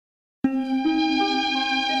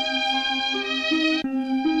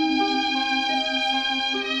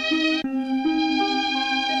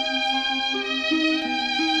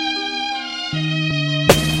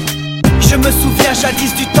souviens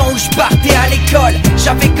jadis du temps où je partais à l'école.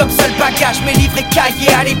 J'avais comme seul bagage mes livres et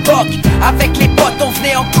cahiers à l'époque. Avec les potes on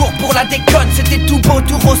venait en cours pour la déconne. C'était tout beau,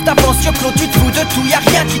 tout rose, t'aventure, Claude, tu te fous de tout, y'a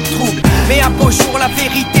rien qui te trouble. Mais un beau jour la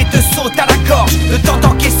vérité te saute à la gorge. Le temps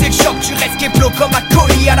d'encaisser le choc, tu restes kéblo comme un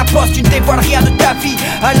colis à la poste. Tu ne dévoiles rien de ta vie,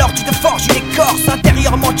 alors tu te forges une écorce.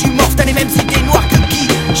 Intérieurement tu morces, t'as les mêmes idées noires que Guy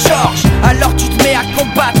Georges. Alors tu te mets à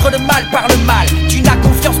combattre le mal par le mal. Tu n'as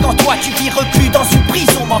confiance qu'en toi, tu vis reclus dans une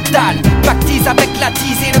prison mentale. Pactise avec la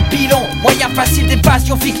tise et le pilon, moyen facile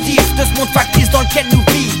d'évasion fictive de ce monde factice dans lequel nous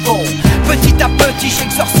vivons. Petit à petit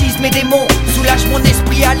j'exorcise mes démons, soulage mon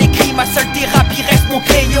esprit à l'écrit, ma seule thérapie reste mon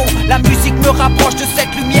crayon. La musique me rapproche de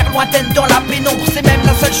cette lumière lointaine dans la pénombre. C'est même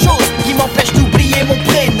la seule chose qui m'empêche d'oublier mon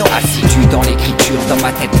prénom. Assidu dans l'écriture, dans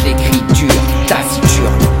ma tête l'écriture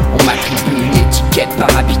taciturne. On m'attribue une étiquette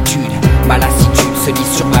par habitude. Ma lassitude se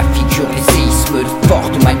lit sur ma figure. Les séismes de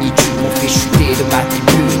forte magnitude m'ont fait chuter de ma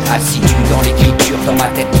tribune. Assidu dans l'écriture, dans ma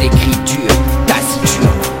tête l'écriture taciturne.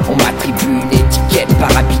 On m'attribue une étiquette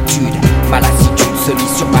par habitude. Ma lassitude se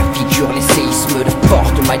lit sur ma figure. Les séismes de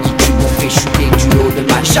forte magnitude m'ont fait chuter du haut de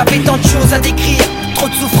ma tribune. J'avais tant de choses à décrire, trop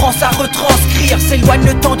de souffrance à retranscrire. S'éloigne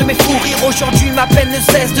le temps de mes fous rires. Aujourd'hui ma peine ne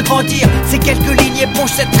cesse de grandir. Ces quelques lignes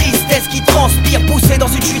épongent cette tristesse qui transpire. Poussé dans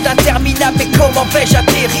une chute interminable, mais comment vais-je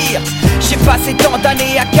atterrir? J'ai passé tant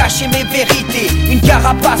d'années à cacher mes vérités. Une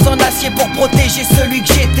carapace en acier pour protéger celui que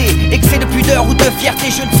j'étais. Excès de pudeur ou de fierté,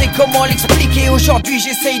 je ne sais comment l'expliquer. Aujourd'hui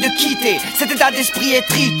j'essaye de quitter cet état d'esprit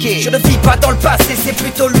étriqué. Je ne vis pas dans le passé, c'est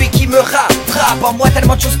plutôt lui qui me rattrape. En moi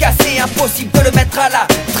tellement de choses cassées, impossible de le mettre à la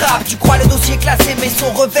trappe. Tu crois le dossier classé, mais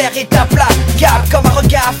son revers est implacable. Comme un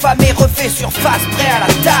regard affamé refait surface, prêt à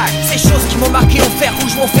l'attaque. Ces choses qui m'ont marqué au fer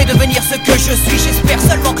rouge m'ont fait devenir ce que je suis. J'espère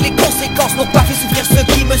seulement que les conséquences n'ont pas fait souffrir ceux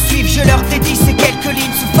qui me suivent. Je leur dédie ces quelques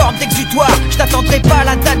lignes sous forme d'exutoire. Je n'attendrai pas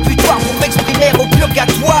la date butoir pour m'exprimer au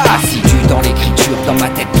purgatoire. Assidu dans l'écriture, dans ma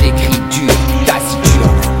tête l'écriture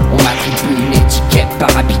taciturne. On m'attribue une étiquette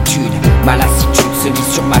par habitude. Ma lassitude se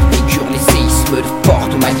lit sur ma figure. Les séismes de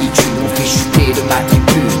forte magnitude m'ont fait chuter de ma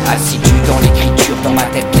tribune. Assidu dans l'écriture, dans ma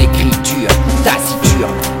tête l'écriture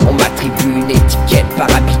taciturne. On m'attribue une étiquette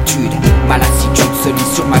par habitude. Ma lassitude se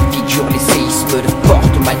lit sur ma figure. Les séismes de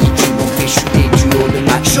forte magnitude m'ont fait chuter du haut de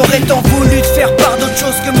ma tribune. J'aurais tant voulu te faire part d'autre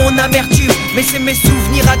chose que mon amertume, mais c'est mes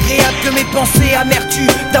souvenirs agréables que mes pensées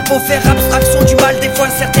amertument. T'as beau faire abstraction du mal, des fois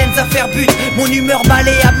certaines affaires butent. Mon humeur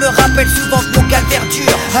malléable me rappelle souvent que mon calvaire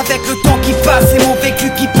dure. Avec le temps qui passe et mon vécu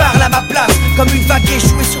qui parle à ma place. Comme une vague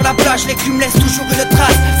échouée sur la plage, l'écume laisse toujours une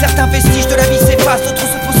trace. Certains vestiges de la vie s'effacent, d'autres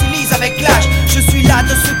se fossilisent avec l'âge. Je suis là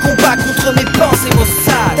de ce combat contre mes pensées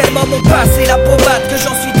maussades. Tellement mon passé la pommade que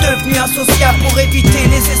j'en suis devenu insociable. Pour éviter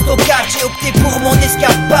les estocades, j'ai opté pour mon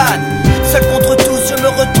escapade. Seul contre tous, je me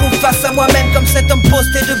retrouve face à moi-même comme cet homme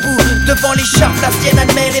posté debout devant l'écharpe, la sienne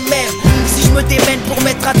admet les mêmes. Si je me démène pour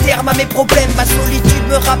mettre un terme à mes problèmes, ma solitude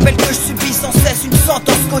me rappelle que je subis sans cesse une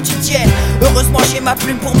sentence quotidienne. Heureusement j'ai ma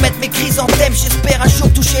plume pour mettre mes chrysanthèmes. J'espère un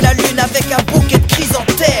jour toucher la lune avec un bouquet de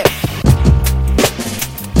chrysanthèmes.